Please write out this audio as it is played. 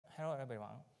everyone.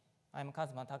 I'm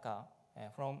Kazuma Taka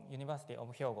from University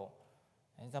of Hyogo.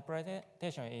 The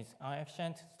presentation is an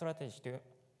efficient strategy to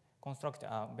construct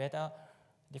a better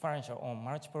differential on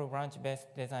multiple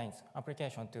branch-based designs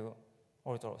application to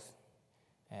Orthros,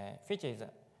 which is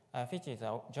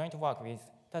a joint work with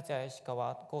Tatsuya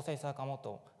Ishikawa, Kosei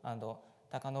Sakamoto, and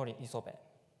Takanori Isobe.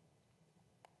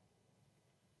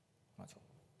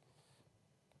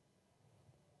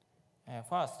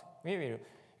 First, we will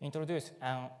introduce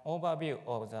an overview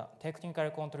of the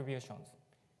technical contributions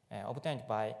obtained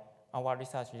by our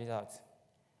research results.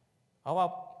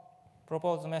 Our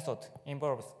proposed method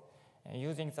involves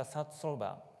using the SAT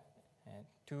solver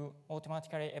to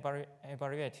automatically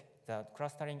evaluate the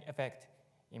clustering effect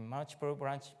in multiple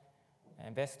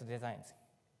branch-based designs.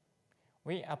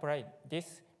 We apply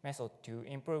this method to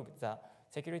improve the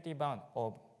security bound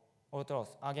of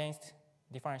Orthros against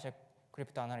differential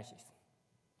cryptanalysis.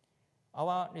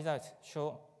 Our results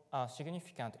show a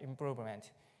significant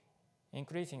improvement,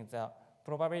 increasing the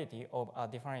probability of a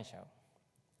differential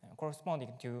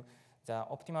corresponding to the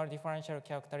optimal differential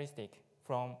characteristic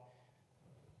from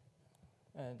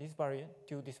this value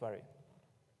to this value.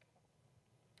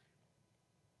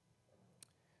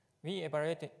 We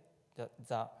evaluated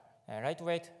the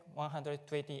lightweight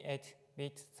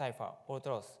 128-bit cipher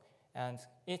Orthros and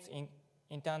its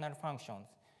internal functions,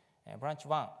 branch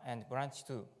 1 and branch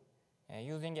 2,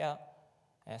 using a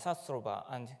SAS solver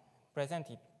and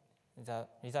presented the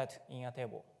result in a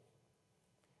table.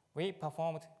 We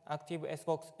performed active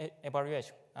S-box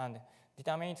evaluation and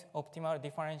determined optimal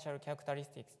differential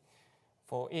characteristics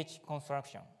for each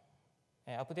construction,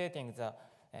 updating the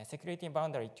security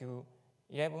boundary to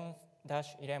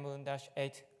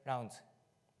 11-11-8 rounds.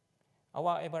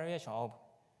 Our evaluation of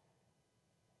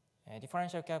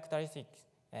differential characteristics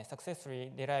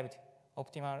successfully derived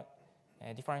optimal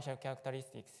differential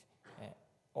characteristics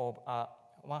of a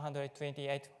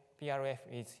 128 PRF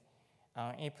with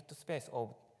an input space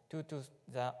of 2 to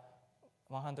the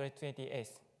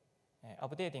 128th,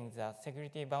 updating the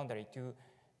security boundary to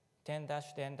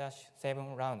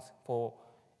 10-10-7 rounds for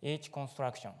each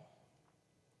construction.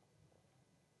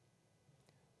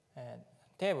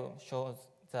 Table shows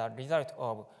the result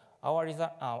of our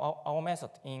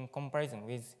method in comparison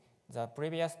with the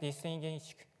previous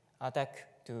distinguished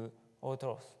attack to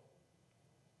Orthros.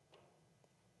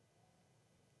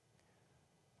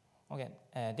 Okay,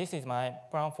 this is my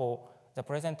plan for the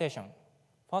presentation.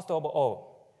 First of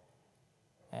all,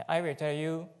 I will tell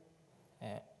you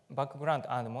background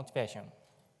and motivation.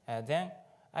 Then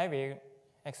I will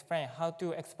explain how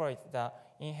to exploit the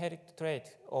inherent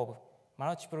trait of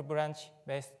multiple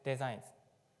branch-based designs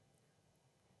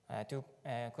to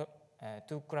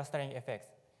clustering effects.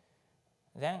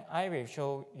 Then I will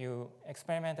show you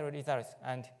experimental results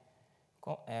and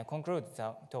conclude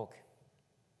the talk.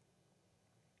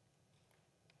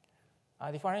 A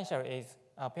differential is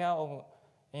a pair of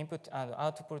input and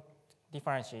output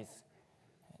differences.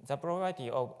 The probability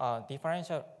of a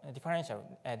differential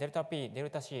delta P,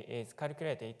 delta C is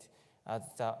calculated as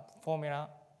the formula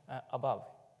above,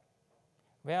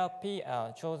 where P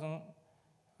are chosen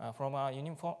from a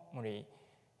uniformly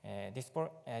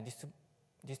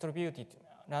distributed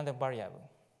random variable.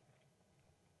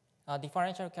 A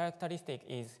differential characteristic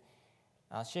is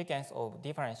a sequence of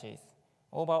differences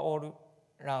over all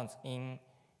rounds in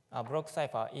a block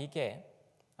cipher EK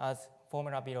as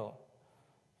formula below,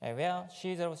 where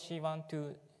C0, C1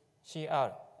 to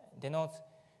CR denotes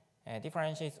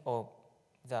differences of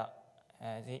the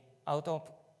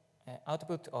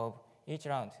output of each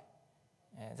round.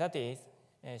 That is,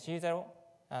 C0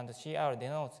 and CR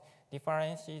denotes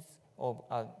differences of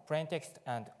plain text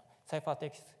and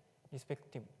ciphertext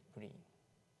respectively.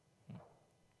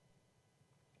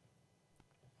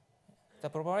 The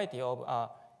probability of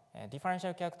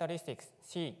differential characteristics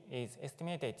C is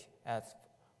estimated as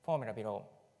formula below.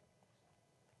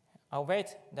 Our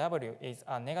weight W is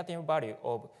a negative value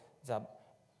of the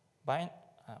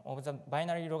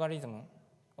binary logarithm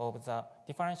of the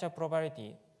differential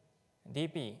probability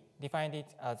dp, defined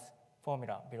it as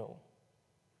formula below.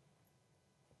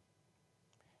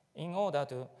 In order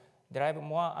to derive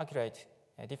more accurate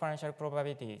differential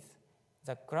probabilities,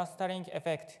 the clustering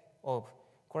effect of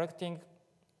collecting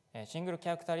single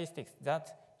characteristics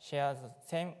that share the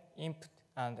same input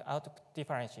and output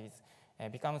differences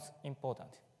becomes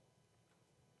important.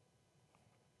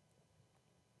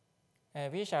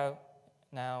 We shall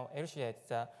now elucidate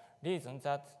the reasons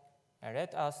that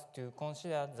led us to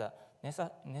consider the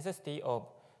necessity of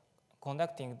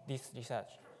conducting this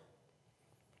research.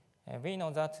 We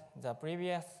know that the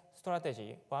previous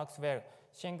strategy works well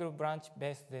single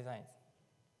branch-based designs.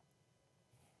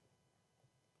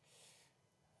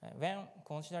 When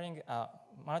considering a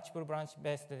multiple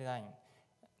branch-based design,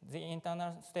 the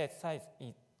internal state size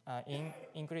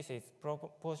increases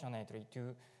proportionately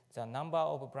to the number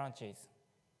of branches,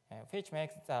 which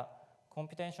makes the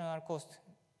computational cost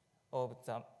of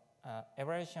the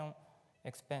evaluation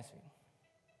expensive.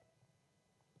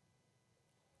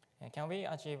 Can we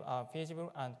achieve a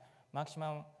feasible and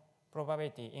maximum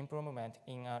probability improvement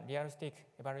in a realistic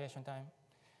evaluation time?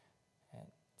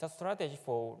 The strategy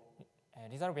for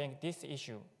resolving this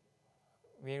issue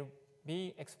will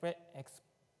be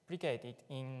explicated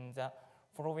in the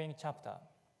following chapter.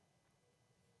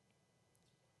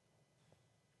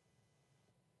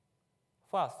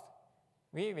 First,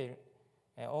 we will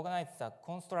organize the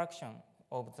construction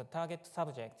of the target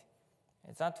subject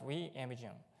that we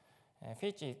envision,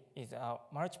 which is a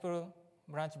multiple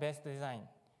branch-based design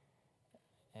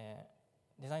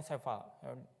cipher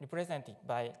represented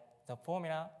by the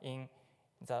formula in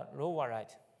the lower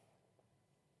right.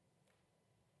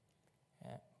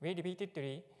 We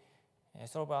repeatedly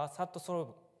solve a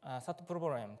SAT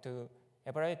problem to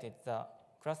evaluate the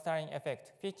clustering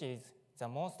effect, which is the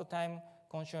most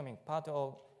time-consuming part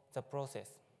of the process.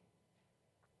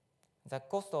 The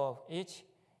cost of each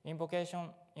invocation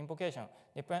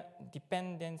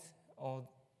depends on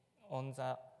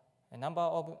the number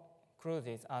of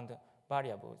clauses and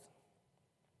variables.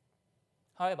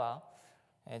 However,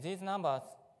 these numbers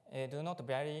do not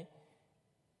vary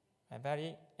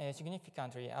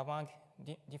significantly among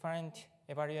different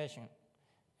evaluation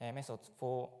methods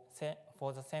for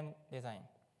the same design,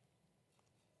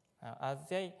 as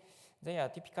they are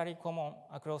typically common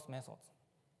across methods.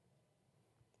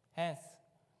 Hence,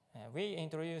 we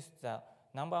introduced the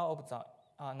number of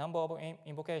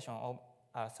invocation of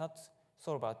a SAT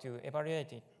solver to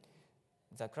evaluate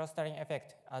the clustering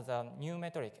effect as a new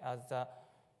metric as the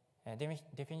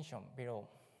definition below.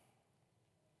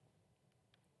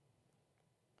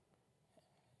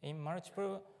 In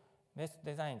multiple-based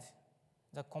designs,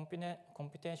 the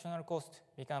computational cost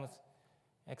becomes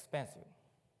expensive.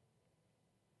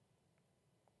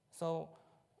 So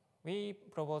we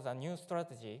propose a new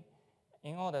strategy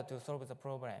in order to solve the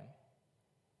problem.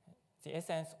 The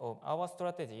essence of our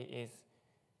strategy is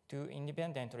to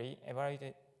independently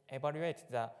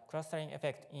evaluate the clustering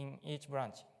effect in each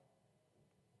branch,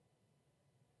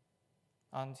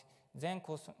 and then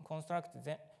construct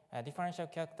the differential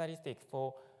characteristic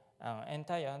for an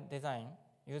entire design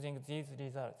using these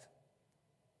results.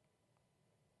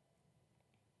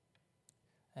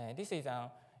 This is an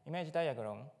image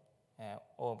diagram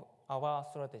of our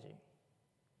strategy.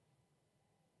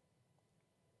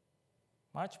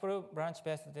 Multiple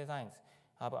branch-based designs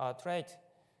have a trait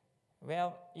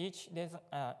where each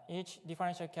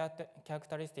differential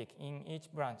characteristic in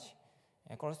each branch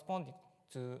corresponds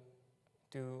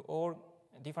to all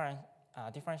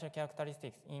differential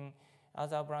characteristics in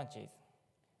other branches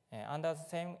under the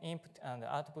same input and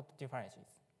output differences.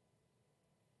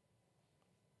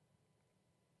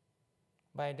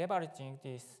 By leveraging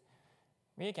this,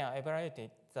 we can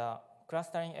evaluate the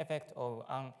clustering effect of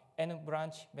an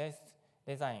n-branch-based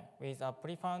design with a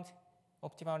prefound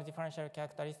optimal differential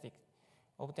characteristic,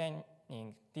 obtaining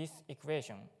this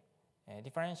equation,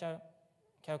 differential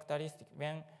characteristic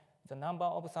when the number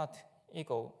of SAT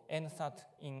equal n SAT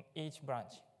in each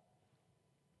branch.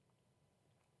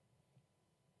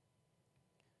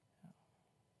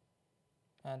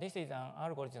 This is an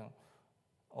algorithm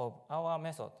of our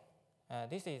method.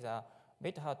 This is a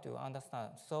bit hard to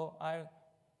understand, so I'll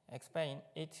explain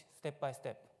it step by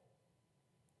step.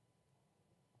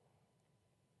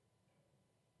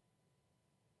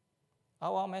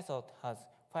 Our method has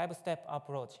 5-step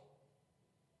approach.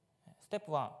 Step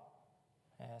 1,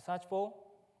 search for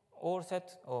all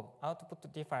set of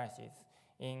output differences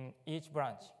in each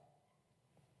branch.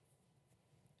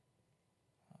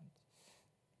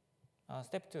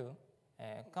 Step 2,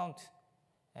 count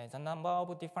the number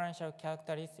of differential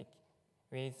characteristics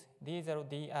with D0,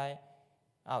 Di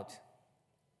out.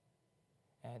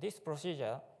 This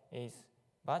procedure is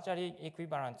virtually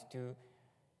equivalent to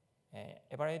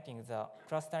evaluating the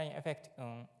clustering effect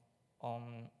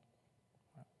on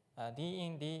D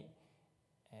in, D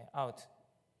out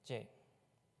J.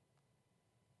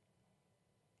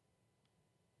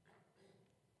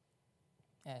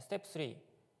 Step 3,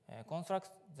 construct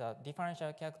the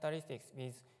differential characteristics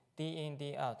with D in,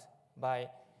 D out by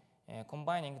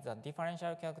combining the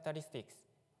differential characteristics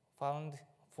found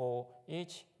for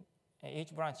each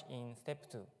branch in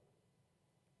step 2.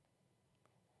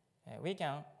 We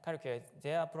can calculate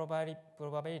their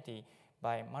probability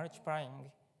by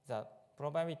multiplying the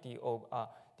probability of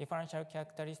differential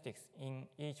characteristics in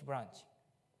each branch.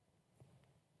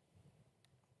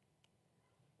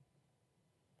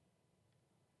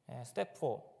 Step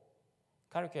 4,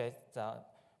 calculate the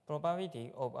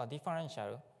probability of a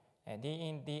differential d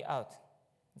in, d out.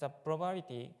 The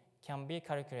probability can be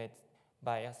calculated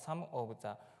by a sum of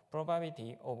the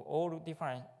probability of all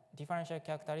differential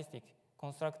characteristics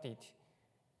constructed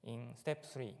in step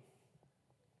 3.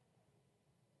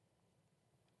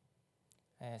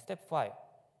 Step 5,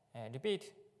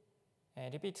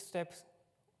 repeat steps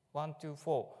 1 to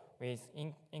 4 with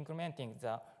incrementing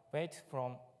the weight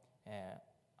from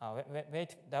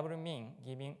weight double mean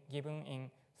given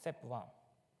in step 1.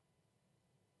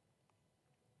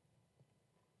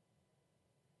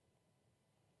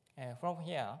 From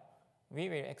here, we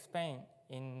will explain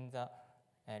in the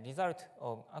result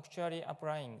of actually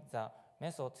applying the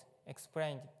method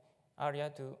explained earlier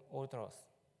to Orthros.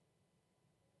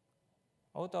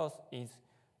 Orthros is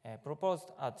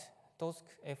proposed at TOSC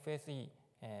FSE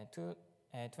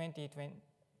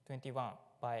 2021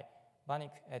 by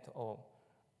Banik et al.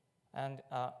 And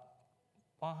a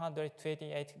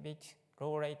 128-bit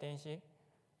low latency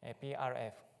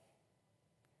PRF.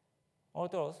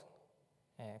 Orthros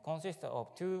consists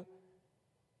of two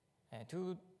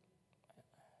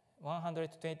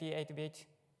 128-bit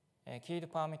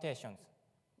keyed permutations,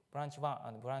 branch 1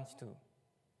 and branch 2.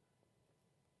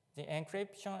 The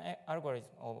encryption algorithm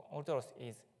of Orthros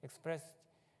is expressed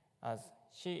as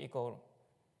C equal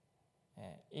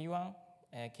E1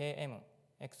 km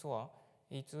XOR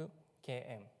E2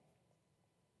 km.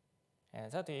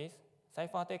 That is,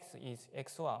 ciphertext is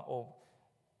XOR of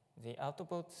the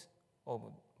outputs of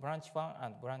branch 1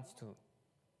 and branch 2.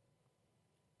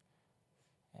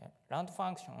 Round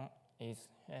function is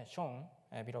shown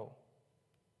below.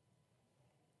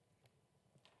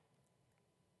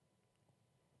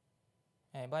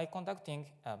 By conducting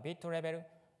a bit level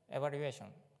evaluation,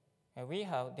 we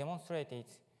have demonstrated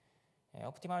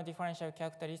optimal differential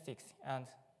characteristics and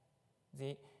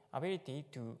the ability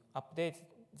to update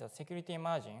the security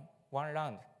margin one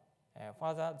round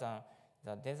further than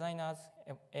the designer's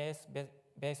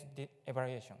AS-based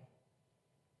evaluation.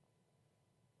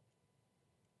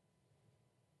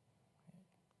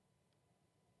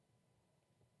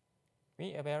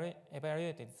 We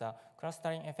evaluated the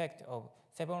clustering effect of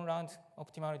 7-round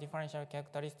optimal differential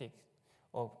characteristics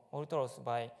of Orthros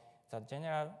by the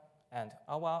general and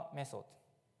our method.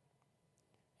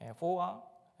 For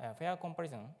a fair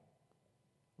comparison,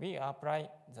 we apply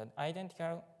the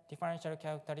identical differential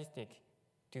characteristic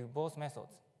to both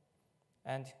methods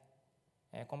and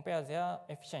compare their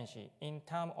efficiency in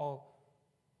terms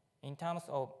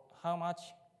of how much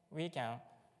we can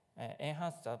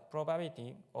enhance the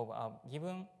probability of a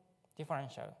given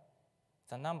differential,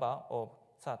 the number of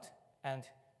SAT, and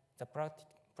the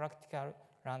practical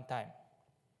runtime.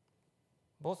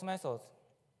 Both methods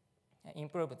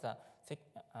improve the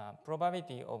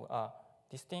probability of a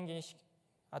distinguished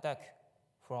attack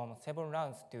from 7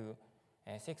 rounds to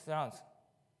 6 rounds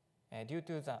due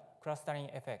to the clustering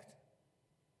effect.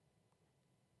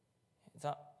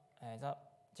 The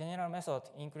general method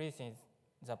increases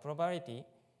the probability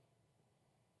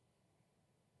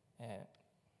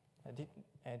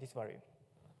this value.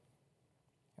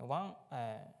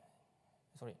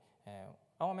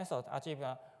 Our method achieves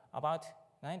about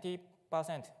 90%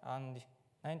 and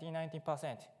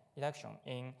 90% reduction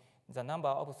in the number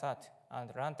of SAT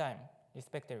and runtime,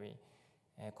 respectively,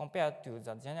 compared to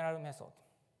the general method.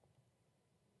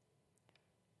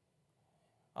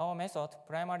 Our method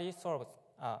primarily solves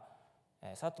a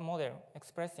SAT model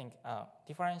expressing a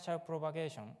differential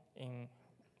propagation in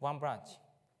one branch,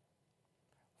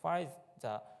 while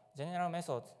the general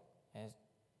method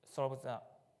solves a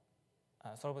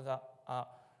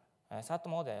SAT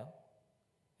model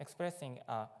expressing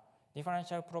a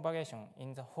differential propagation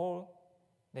in the whole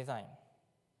design.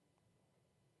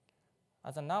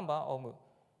 As the number of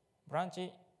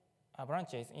branches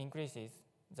increases,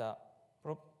 the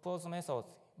proposed method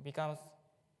becomes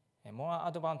more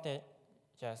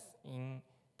advantageous in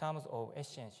terms of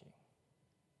efficiency.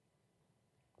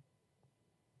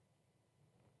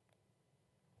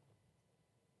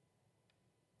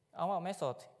 Our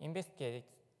method investigates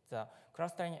the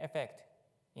clustering effect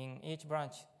in each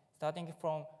branch starting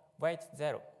from weight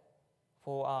 0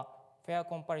 for a fair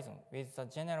comparison with the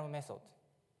general method.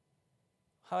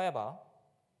 However,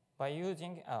 by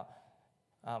using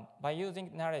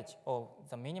knowledge of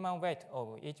the minimum weight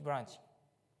of each branch,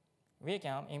 we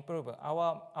can improve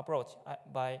our approach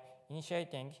by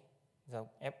initiating the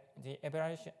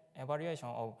evaluation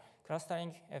of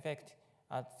clustering effect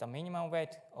at the minimum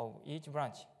weight of each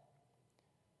branch.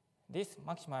 This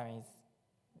maximizes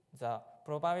the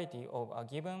probability of a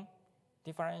given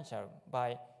differential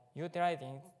by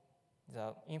utilizing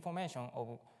the information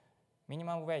of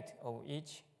minimum weight of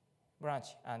each branch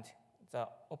and the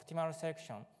optimal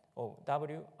selection of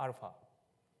W alpha.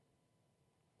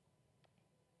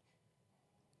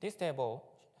 This table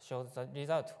shows the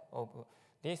result of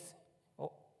this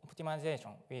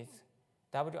optimization with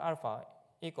W alpha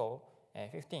equal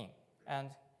 15, and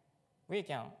we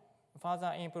can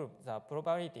further improve the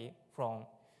probability from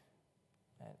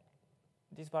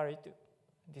this value to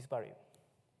this value.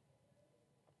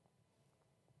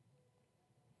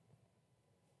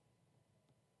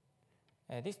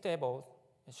 This table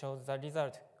shows the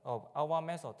result of our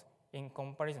method in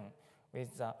comparison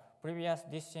with the previous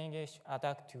distinguished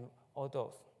attack to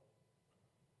Orthros.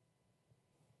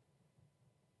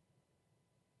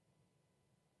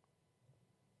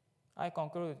 I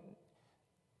conclude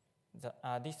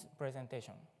this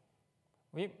presentation.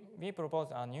 We propose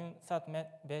a new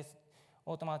SAT-based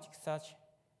automatic search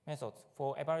methods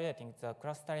for evaluating the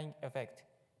clustering effect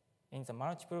in the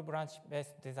multiple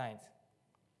branch-based designs.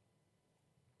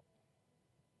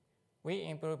 We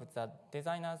improved the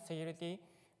designer's security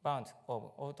bound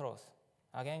of Orthros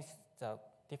against the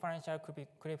differential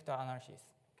cryptanalysis.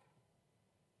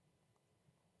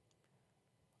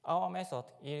 Our method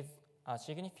is a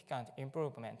significant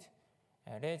improvement,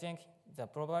 raising the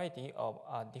probability of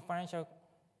a differential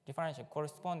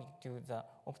corresponding to the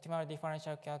optimal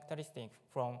differential characteristic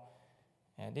from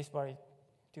this value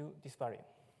to this value.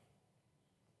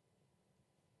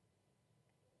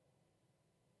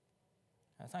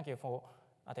 Thank you for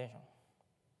attention.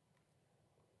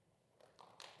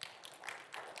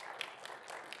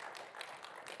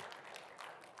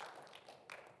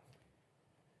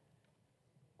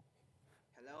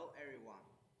 Hello, everyone.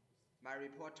 My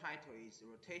report title is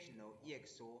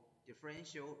Rotational-XOR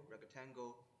Differential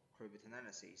Rectangle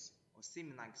Cryptanalysis, or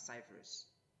Simon-like Ciphers.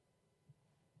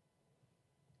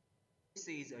 This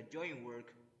is a joint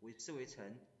work with Shi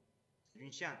Weicheng, Cai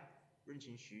Junxiang,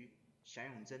 Renqing Xu, Xiang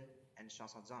Yongzhen, and Shao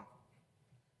Zhang.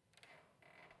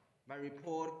 My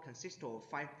report consists of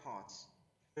 5 parts.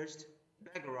 First,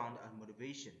 background and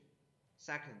motivation.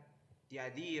 Second, the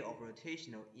idea of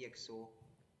rotational-XOR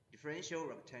differential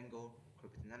rectangle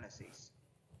cryptanalysis.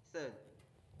 Third,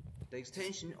 the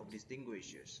extension of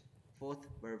distinguishers. Fourth,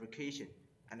 verification.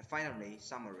 And finally,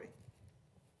 summary.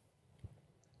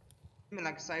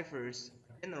 Simon-like ciphers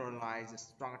generalize the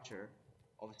structure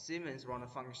of Siemens round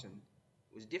function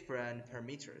with different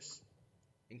parameters,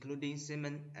 including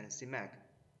Simon and Simac.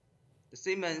 The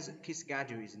Siemens key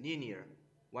schedule is linear,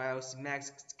 while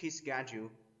Simac's key schedule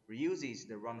reuses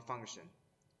the round function.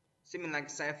 Simon-like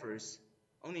ciphers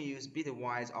only use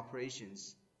bitwise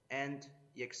operations, AND,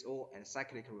 XOR, and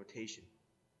cyclic rotation.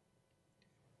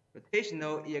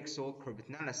 Rotational-XOR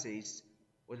cryptanalysis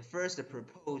was first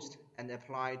proposed and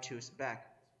applied to SPAC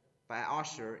by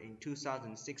Usher in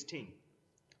 2016.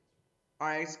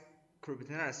 RX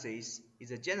cryptanalysis is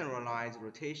a generalized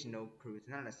rotational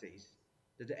cryptanalysis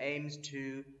that aims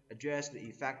to address the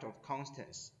effect of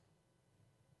constants.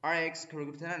 RX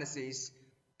cryptanalysis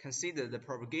considers the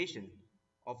propagation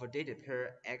of a data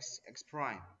pair x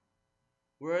prime,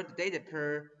 where the data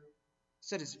pair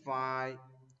satisfies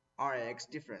Rx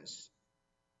difference.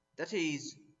 That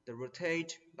is, the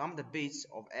rotate lambda bits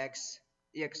of x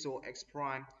XOR x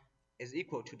prime is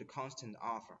equal to the constant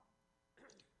alpha.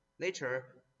 Later,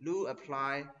 Lu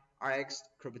applied Rx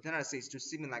cryptanalysis to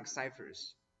Simon-like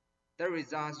ciphers. The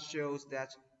result shows that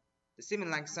the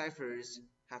Simon-like ciphers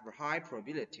have a high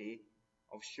probability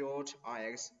of short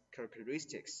Rx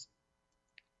characteristics.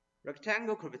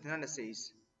 Rectangle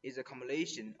cryptanalysis is a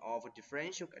combination of a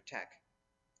differential attack,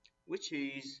 which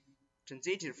is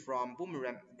transited from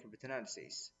boomerang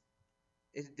cryptanalysis.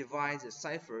 It divides a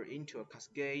cipher into a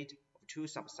cascade of 2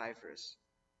 subciphers,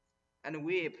 and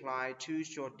we apply 2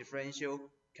 short differential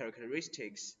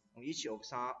characteristics on each of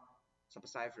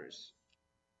subciphers.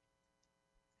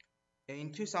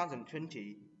 In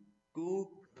 2020, Gu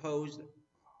proposed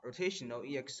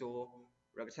rotational-XOR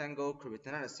rectangle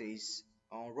cryptanalysis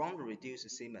on round-reduced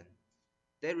Simon.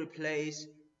 They replace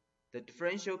the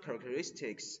differential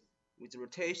characteristics with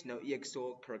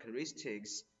rotational-XOR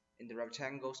characteristics in the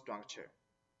rectangle structure.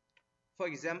 For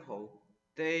example,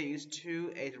 they use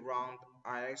 2 8-round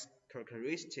Rx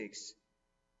characteristics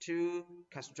to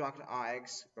construct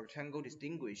Rx rectangle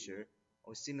distinguisher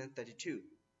of Simon-32.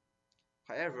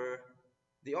 However,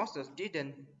 the authors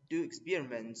didn't do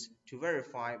experiments to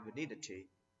verify validity,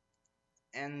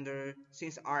 and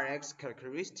since Rx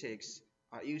characteristics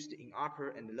are used in upper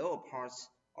and lower parts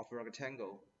of a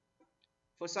rectangle,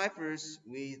 for ciphers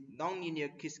with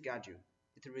nonlinear key schedule,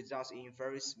 it results in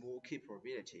very small key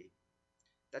probability.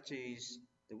 That is,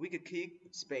 the weak key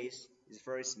space is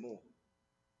very small.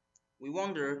 We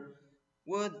wonder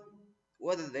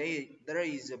whether there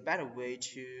is a better way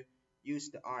to use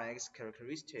the Rx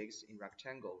characteristics in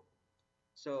rectangle.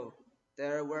 So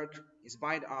their work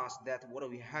inspired us that what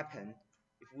will happen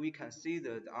if we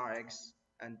consider the Rx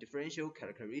and differential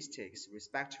characteristics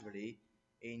respectively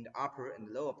in the upper and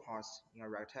lower parts in a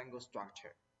rectangle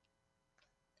structure.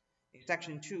 In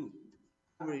section 2,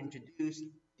 I will introduce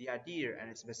the idea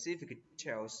and specific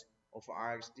details of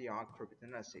RxDR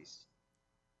cryptanalysis.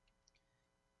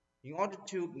 In order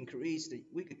to increase the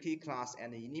weak key class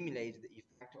and eliminate the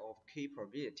effect of key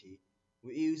probability,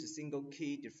 we use a single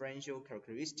key differential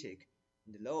characteristic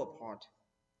in the lower part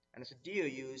and still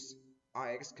use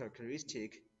Rx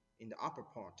characteristic in the upper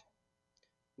part.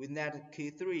 With that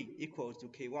K3 equals to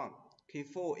K1,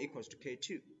 K4 equals to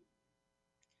K2.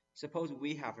 Suppose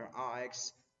we have an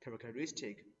Rx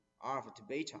characteristic alpha to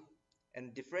beta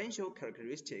and differential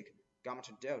characteristic gamma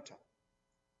to delta.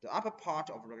 The upper part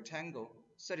of the rectangle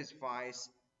satisfies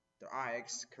the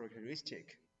Rx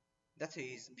characteristic, that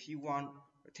is P1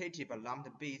 rotated by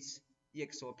lambda bits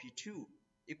EXOR P2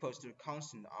 equals to the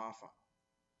constant alpha.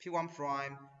 P1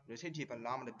 prime rotated by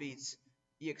lambda bits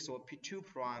EXOR P2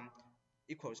 prime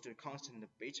equals to the constant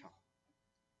beta.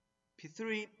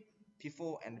 P3,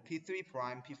 P4 and P3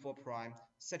 prime, P4 prime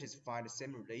satisfy the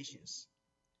same relations.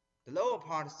 The lower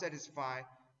part satisfy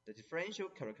the differential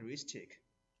characteristic,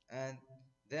 and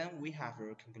then we have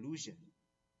a conclusion.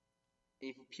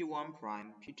 If P1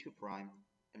 prime, P2 prime,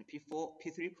 and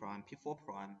P3 prime, P4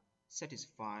 prime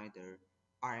satisfy the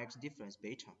Rx difference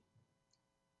beta,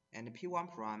 and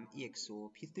P1 prime EXOR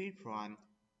P3 prime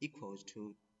equals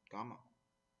to gamma,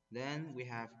 then we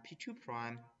have P2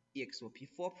 prime EXOR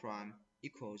P4 prime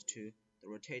equals to the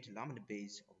rotated lambda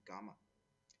base of gamma.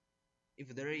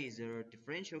 If there is a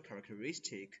differential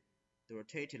characteristic, the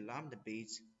rotated lambda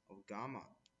base of gamma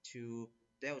to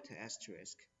delta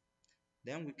asterisk,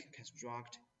 then we can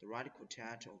construct the right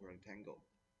quartet of a rectangle.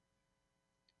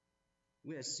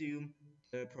 We assume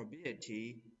the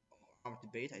probability of alpha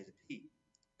to beta is P,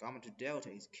 gamma to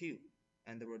delta is Q,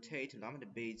 and the rotated lambda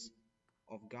base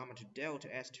of gamma to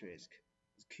delta asterisk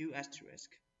is Q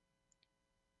asterisk.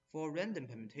 For random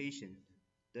permutation,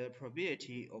 the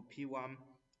probability of P1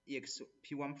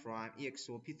 prime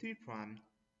EXOR P3 prime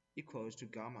equals to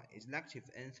gamma is negative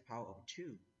nth power of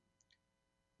 2.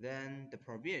 Then the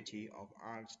probability of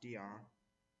RxDR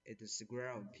is the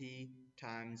square of P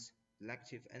times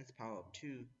negative nth power of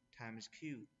 2 times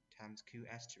Q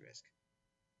asterisk.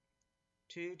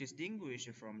 To distinguish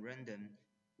from random,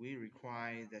 we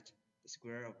require that the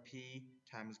square of P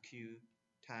times Q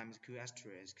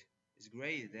asterisk is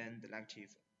greater than the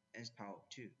negative nth power of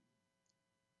 2.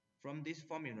 From this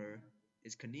formula,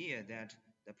 it's clear that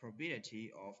the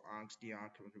probability of RxDR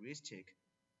characteristic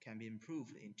can be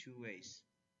improved in two ways.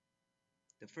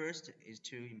 The first is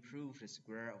to improve the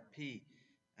square of P,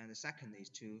 and the second is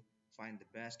to find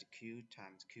the best Q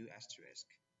times Q asterisk.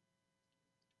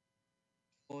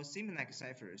 For Simon-like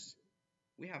ciphers,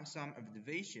 we have some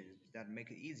observations that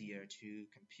make it easier to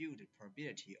compute the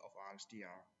probability of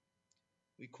RxDR.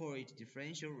 We call it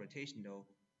differential rotational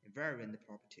invariant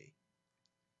property.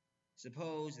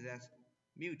 Suppose that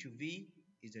mu2v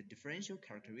is a differential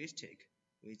characteristic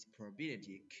with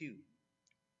probability Q.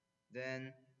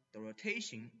 Then the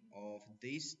rotation of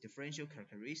this differential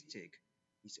characteristic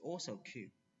is also Q.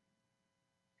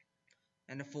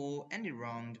 And for any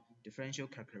round differential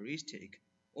characteristic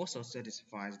also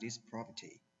satisfies this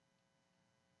property.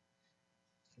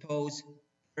 Suppose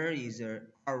there is a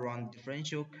R-round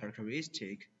differential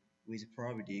characteristic with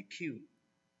probability Q.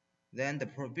 Then the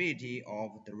probability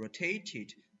of the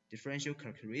rotated differential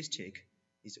characteristic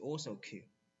is also Q.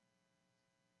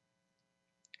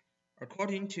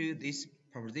 According to these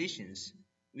propositions,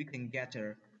 we can get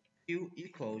a Q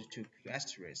equals to Q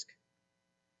asterisk.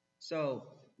 So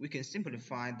we can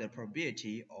simplify the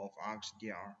probability of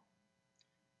RxDR.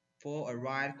 For a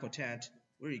right quartet,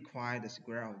 we require the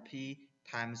square of P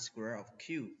times square of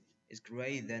Q is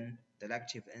greater than the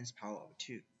negative nth power of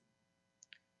 2.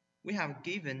 We have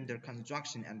given the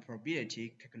construction and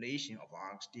probability calculation of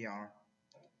RxDR.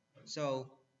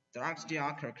 So the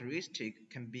RxDR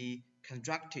characteristic can be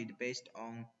constructed based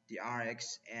on the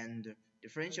Rx and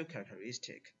differential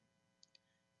characteristic.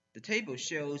 The table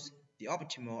shows the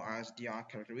optimal RxDR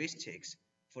characteristics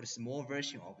for the small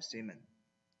version of Simon.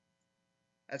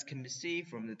 As can be seen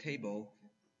from the table,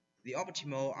 the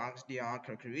optimal RxDR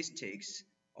characteristics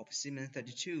of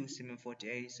Simon-32,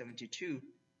 Simon-48, 72,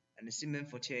 and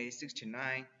Simon-48,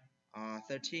 69 are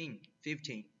 13,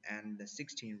 15, and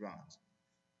 16 rounds.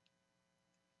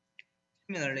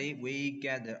 Similarly, we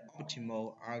get the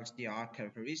optimal RxDR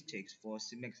characteristics for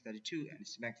Simon-32 and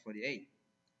Simon-48.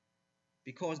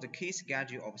 Because the key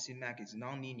schedule of Simac is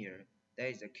nonlinear, there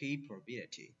is a key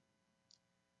probability.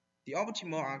 The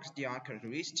optimal RxDR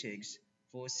characteristics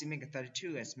for Simac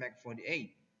 32 and Simac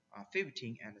 48 are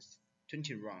 15 and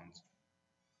 20 rounds.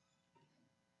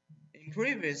 In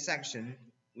previous section,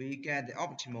 we get the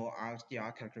optimal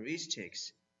RxDR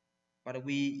characteristics, but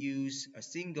we use a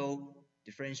single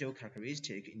differential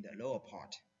characteristic in the lower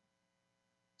part.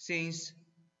 Since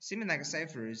Simon-like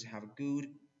ciphers have good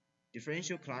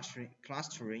differential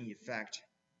clustering effect,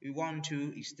 we want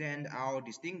to extend our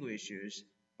distinguishers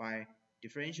by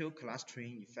differential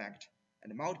clustering effect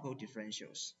and multiple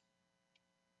differentials.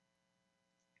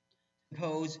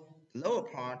 Suppose the lower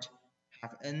part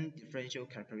have n differential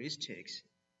characteristics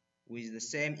with the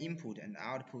same input and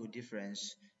output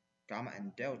difference gamma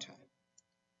and delta.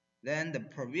 Then the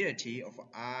probability of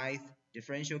ith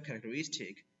differential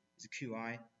characteristic is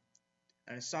Qi,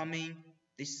 and summing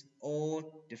these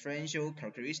all differential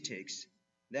characteristics,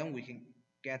 then we can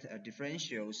get a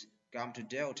differentials gamma to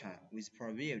delta with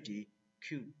probability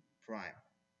Q prime.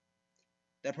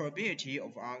 The probability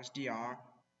of RxDR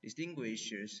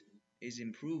distinguishers is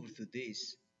improved to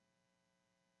this.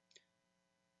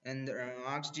 And an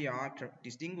RxDR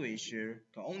distinguisher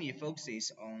can only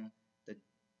focus on the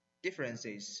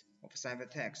differences of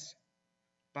ciphertext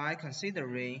by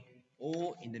considering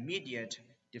all intermediate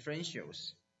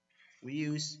differentials. We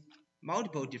use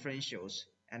multiple differentials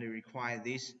and require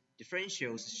these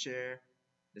differentials share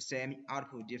the same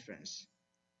output difference.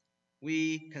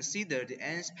 We consider the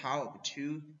nth power of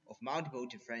 2 of multiple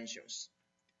differentials.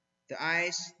 The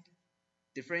ith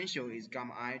differential is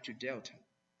gamma I to delta,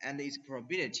 and its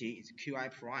probability is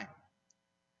Qi prime.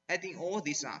 Adding all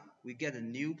this up, we get a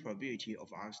new probability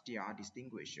of RxDR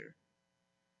distinguisher.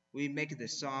 We make the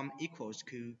sum equals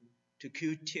Q to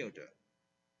Q tilde.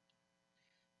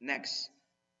 Next,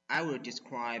 I will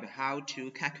describe how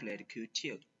to calculate Q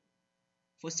tilde.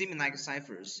 For Simon-like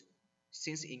ciphers,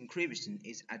 since encryption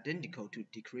is identical to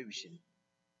decryption,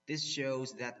 this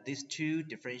shows that these two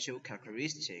differential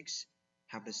characteristics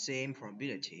have the same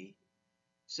probability.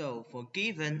 So for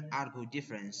given output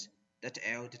difference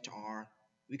ΔL.R,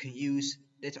 we can use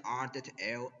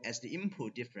ΔR.L as the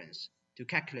input difference to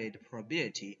calculate the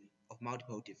probability of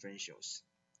multiple differentials.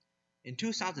 In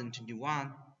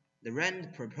 2021, the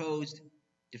RAND proposed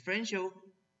differential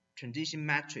transition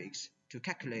matrix to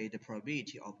calculate the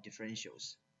probability of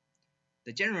differentials.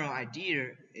 The general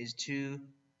idea is to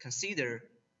consider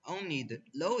only the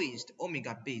lowest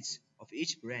omega bits of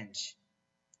each branch.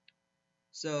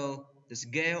 So the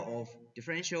scale of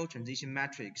differential transition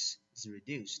matrix is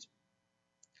reduced.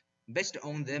 Based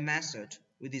on their method,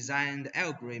 we designed the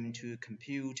algorithm to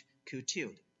compute Q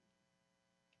tilde.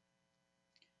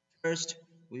 First,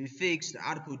 we fix the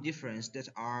output difference that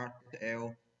are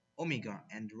L, omega,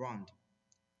 and round.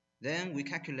 Then we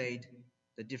calculate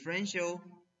the differential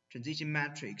transition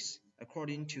matrix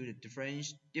according to the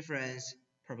difference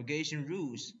propagation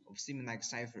rules of Simon-like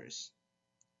ciphers.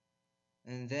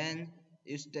 And then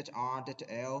use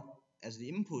ΔR.L as the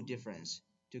input difference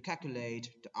to calculate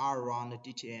the R round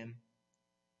DTM.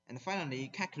 And finally,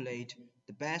 calculate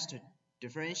the best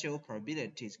differential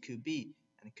probabilities QB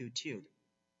and Q tilde.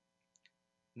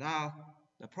 Now,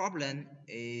 the problem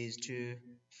is to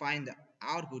find the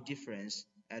output difference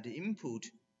at the input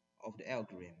of the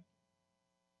algorithm.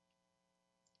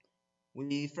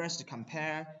 We first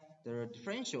compare the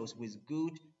differentials with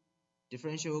good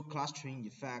differential clustering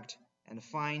effect and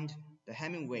find the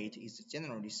Hamming weight is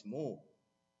generally small.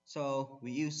 So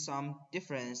we use some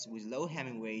difference with low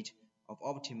Hamming weight of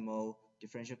optimal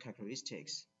differential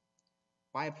characteristics.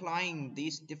 By applying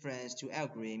this difference to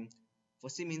algorithm for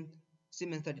Simon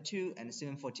 32 and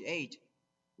Simon 48,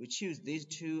 we choose these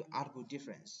two output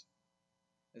difference.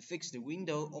 We fix the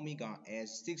window omega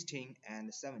as 16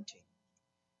 and 17.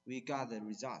 We got the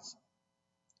results.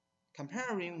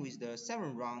 Comparing with the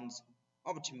 7 rounds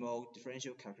optimal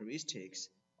differential characteristics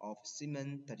of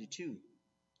Simon 32,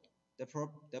 the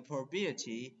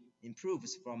probability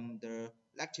improves from the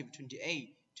negative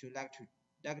 28 to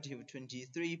negative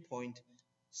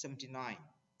 23.79.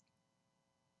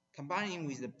 Combining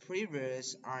with the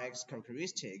previous Rx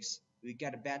characteristics, we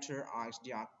get better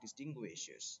RxDR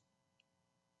distinguishers.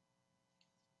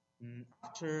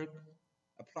 After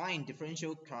applying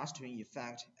differential clustering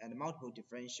effect and multiple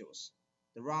differentials,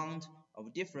 the round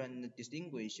of different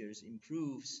distinguishers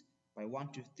improves by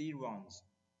 1 to 3 rounds.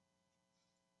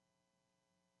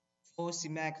 For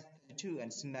Simac 32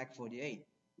 and Simac 48,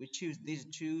 we choose these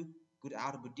two good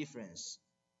output difference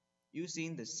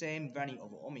using the same value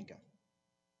of omega.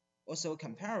 Also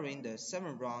comparing the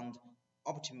 7 round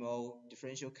optimal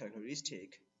differential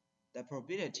characteristic, the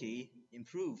probability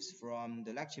improves from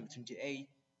the lective 28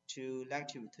 to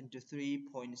lective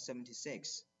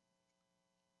 23.76.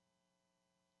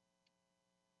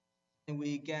 And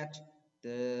we get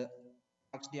the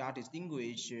RxDR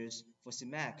distinguishers for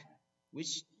SIMAC,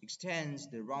 which extends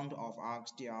the round of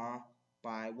RxDR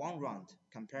by 1 round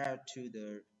compared to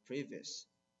the previous.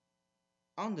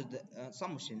 Under the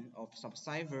assumption of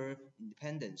subcipher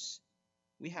independence,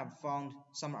 we have found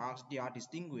some RxDR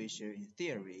distinguisher in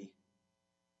theory.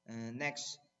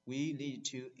 Next, we need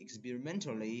to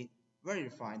experimentally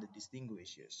verify the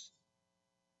distinguishers.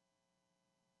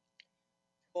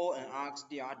 For an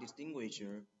RxDR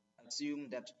distinguisher, assume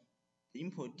that the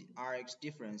input Rx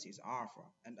difference is alpha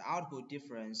and the output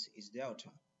difference is delta.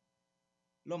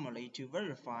 Normally, to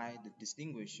verify the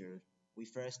distinguisher, we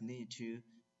first need to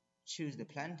choose the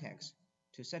plaintext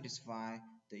to satisfy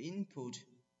the input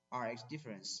Rx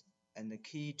difference and the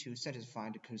key to satisfy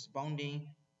the corresponding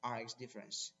Rx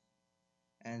difference,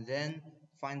 and then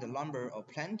find the number of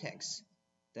plaintexts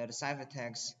that the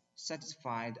ciphertext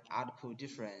satisfy the output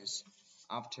difference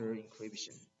after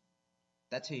encryption.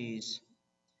 That is,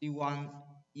 C1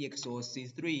 EXOR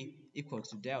C3 equals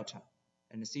to delta,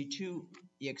 and C2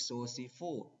 EXOR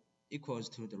C4 equals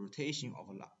to the rotation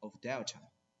of delta.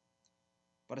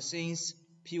 But since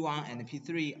P1 and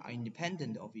P3 are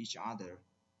independent of each other,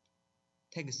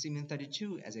 take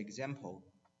Simon-32 as an example.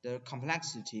 The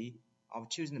complexity of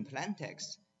choosing the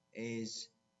plaintext is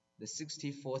the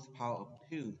 64th power of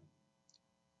 2.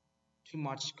 Too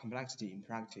much complexity in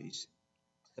practice.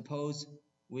 Suppose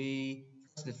we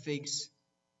first fix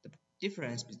the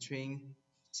difference between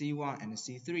C1 and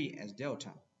C3 as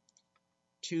delta.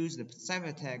 Choose the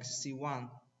ciphertext C1,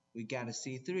 we get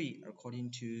C3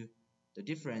 according to the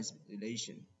difference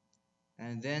relation,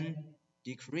 and then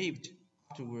decrypt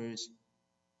afterwards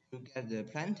to get the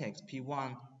plaintext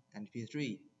P1 and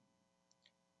P3.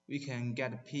 We can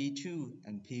get P2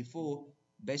 and P4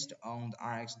 based on the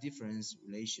Rx difference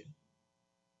relation,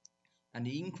 and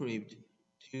encrypt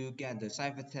to get the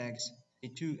ciphertext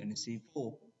C2 and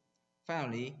C4.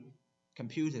 Finally,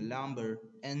 compute the number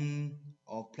n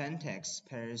of plaintext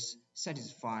pairs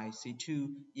satisfy C2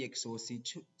 EXOR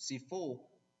C4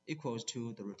 equals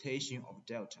to the rotation of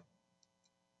delta.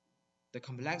 The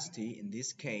complexity in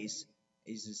this case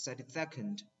is the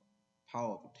 32nd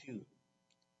power of 2.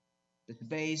 The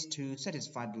space to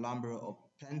satisfy the number of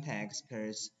plaintext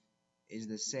pairs is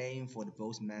the same for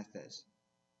both methods.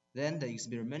 Then the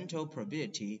experimental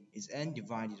probability is n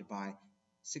divided by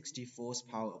 64th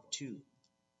power of 2.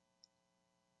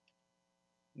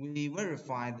 We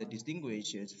verify the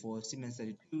distinguishers for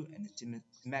Simon-32 and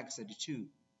SIMAC-32.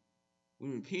 We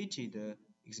repeated the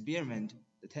experiment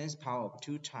the 10th power of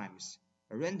 2 times,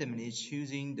 randomly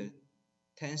choosing the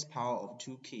 10th power of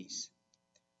 2 keys.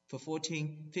 For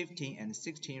 14, 15, and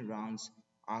 16 rounds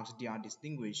RxDR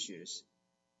distinguishers,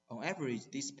 on average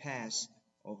this pass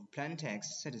of plaintext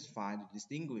satisfy the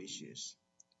distinguishers,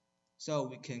 so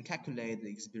we can calculate the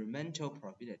experimental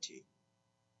probability.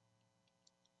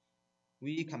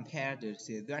 We compare the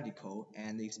theoretical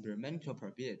and the experimental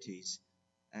probabilities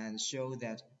and show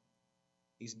that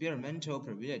experimental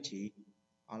probability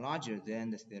are larger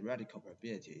than the theoretical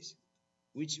probabilities,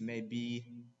 which may be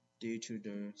due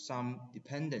to some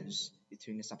dependence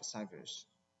between the subciphers.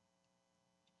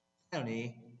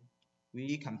 Finally,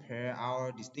 we compare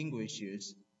our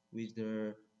distinguishers with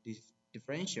the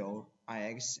differential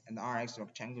Ix and Rx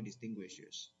rectangle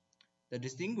distinguishers. The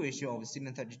distinguisher of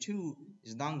Simon-32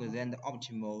 is longer than the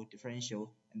optimal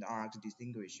differential and Rx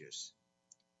distinguishers.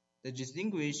 The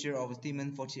distinguisher of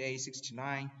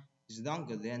Simon-4869 is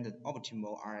longer than the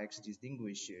optimal Rx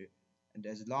distinguisher and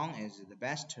as long as the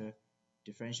best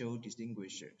differential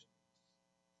distinguisher.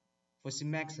 For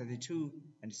SIMAC-32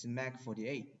 and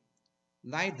SIMAC-48,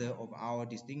 neither of our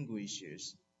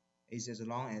distinguishers is as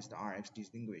long as the Rx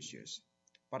distinguishers,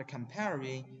 but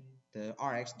comparing the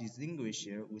Rx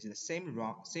distinguisher with the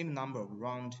same number of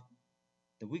rounds,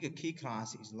 the weaker key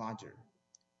class is larger.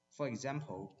 For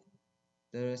example,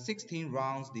 the 16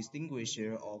 rounds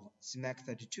distinguisher of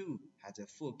SIMAC-32 has a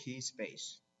full key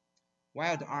space,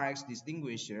 while the Rx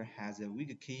distinguisher has a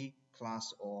weaker key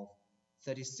class of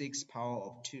 36 power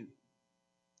of 2.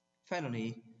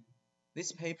 Finally,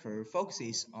 this paper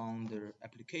focuses on the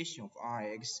application of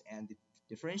Rx and the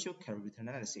differential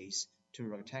cryptanalysis to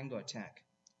rectangle attack.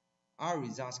 Our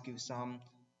results give some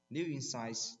new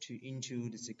insights into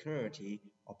the security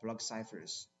of block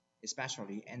ciphers,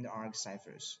 especially end-Rx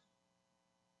ciphers.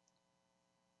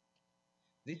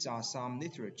 These are some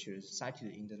literatures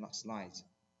cited in the slides.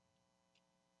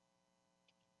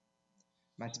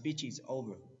 My speech is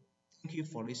over. Thank you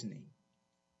for listening.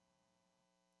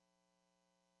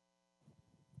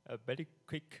 a very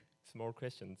quick, small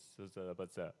questions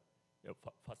about the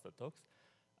faster talks.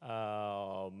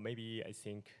 Maybe I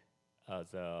think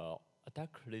the attack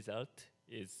result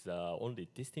is only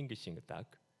distinguishing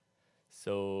attack.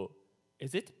 So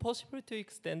is it possible to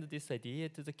extend this idea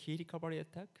to the key recovery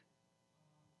attack?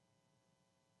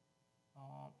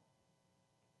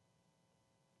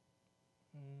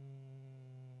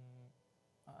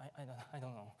 I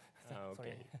don't know. Okay.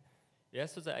 Sorry. Yeah,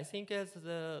 so I think as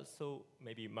so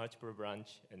maybe multiple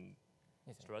branch and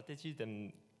Yes, strategy,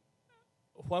 then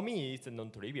for me it's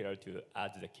non-trivial to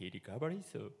add the key recovery.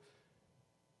 So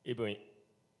even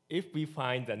if we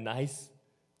find a nice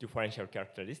differential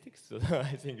characteristics, so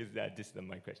I think this is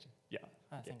my question. Yeah.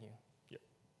 Thank you. Yeah.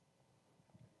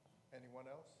 Anyone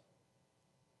else?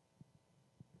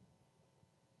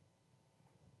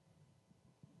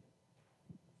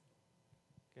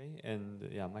 Okay, and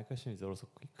yeah, my question is also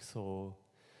quick. So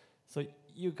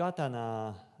you got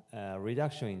an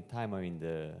reduction in time in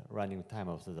the running time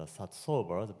of the SAT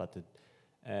solvers, but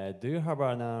do you have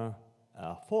a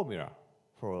formula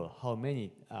for how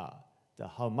many,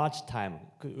 how much time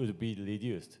would be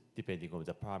reduced depending on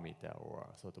the parameter or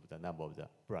sort of the number of the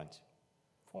branch?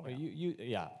 Formula.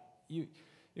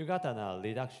 You got a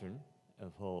reduction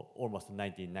for almost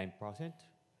 99%.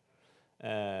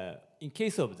 In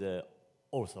case of the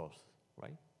Orthros,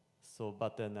 right? So,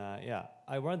 but then, yeah,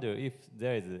 I wonder if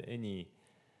there is any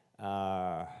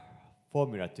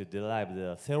formula to derive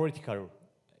the theoretical,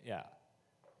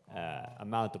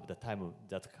 amount of the time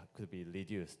that could be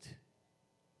reduced,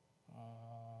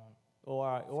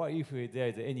 or if there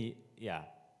is any,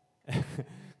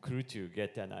 clue to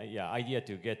get an, idea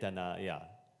to get an,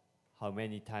 how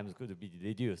many times could be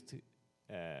reduced,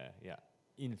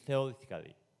 in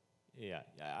theoretically. Yeah,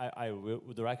 I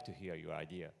would like to hear your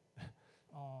idea.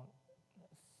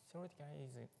 Theoretically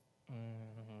is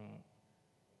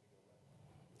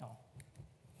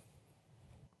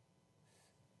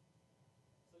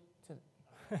So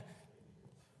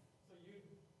you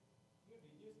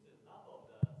reduce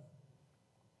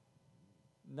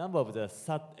the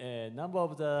number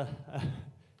of the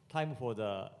time for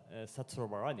the SAT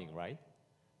solver running, right?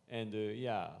 And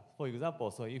for example,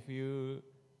 so if you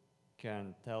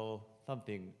can tell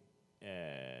something,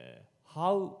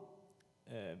 how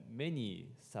many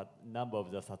number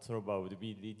of the SAT solver would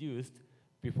be reduced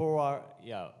before,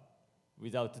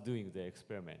 without doing the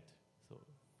experiment. So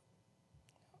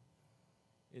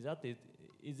is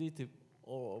it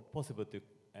possible to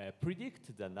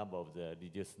predict the number of the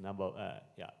reduced number,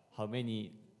 how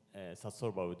many SAT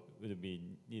solver would be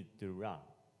need to run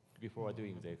before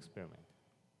doing the experiment,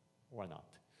 or not?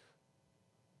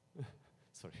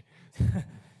 Sorry,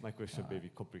 my question may be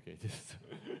complicated.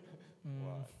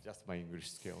 Or just my English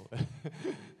skill.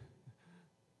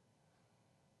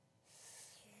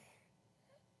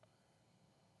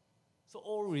 So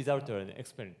all results are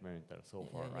experimental so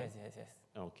far, right? Yes.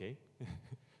 Okay.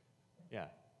 yeah,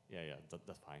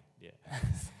 that's fine. Yeah.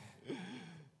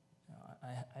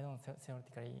 I don't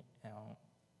theoretically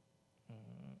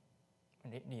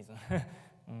reason.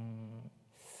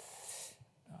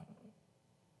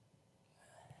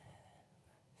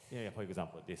 For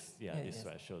example, this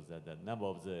slide shows that the number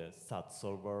of the SAT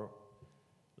solver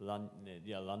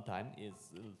runtime is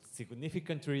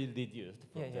significantly reduced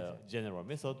from the general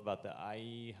method, but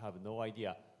I have no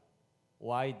idea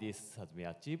why this has been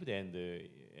achieved, and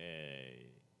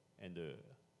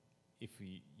if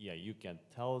you can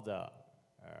tell the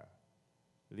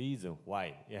reason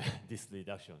why this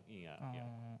reduction in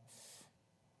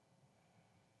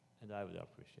and I would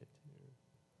appreciate.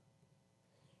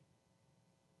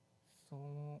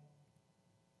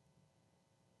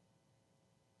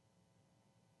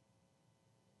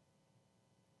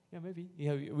 So maybe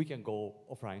we can go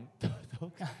offline.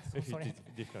 If it's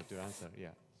difficult to answer. Sorry.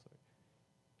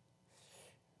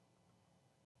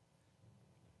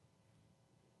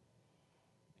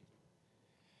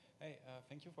 Hey,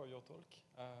 thank you for your talk.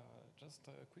 Just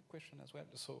a quick question as well.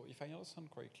 So if I understand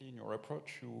correctly, in your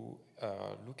approach, you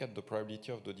look at the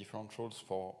probability of the differentials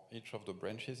for each of the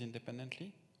branches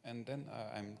independently, and then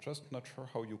I'm just not sure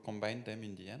how you combine them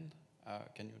in the end.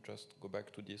 Can you just go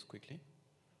back to this quickly?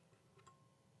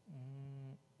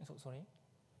 Sorry?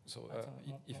 So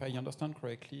if I understand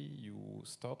correctly, you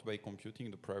start by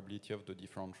computing the probability of the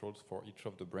differentials for each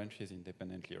of the branches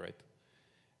independently, right?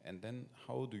 And then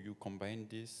how do you combine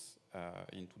this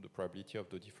into the probability of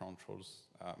the differentials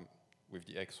with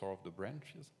the XOR of the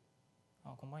branches?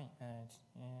 Combine.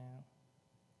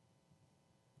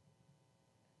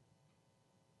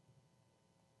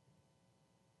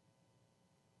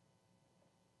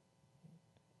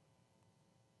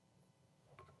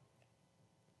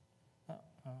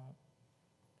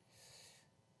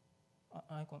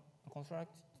 I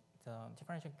construct the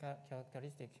differential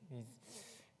characteristic with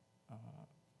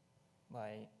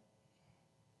by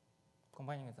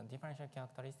combining the differential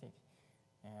characteristic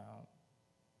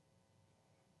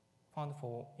found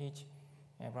for each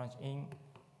branch in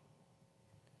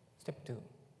step 2.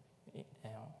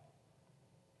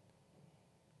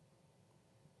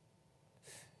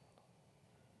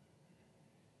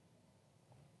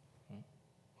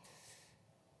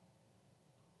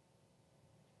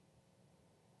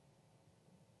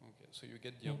 So you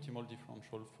get the optimal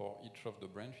differential for each of the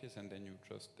branches, and then you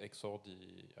just XOR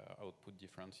the output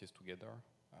differences together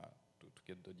to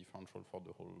get the differential for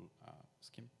the whole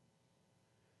scheme.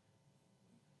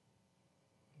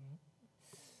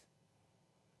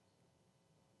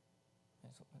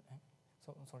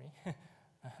 So sorry.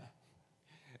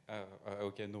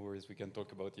 Okay, no worries. We can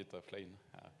talk about it offline.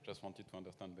 Just wanted to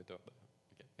understand better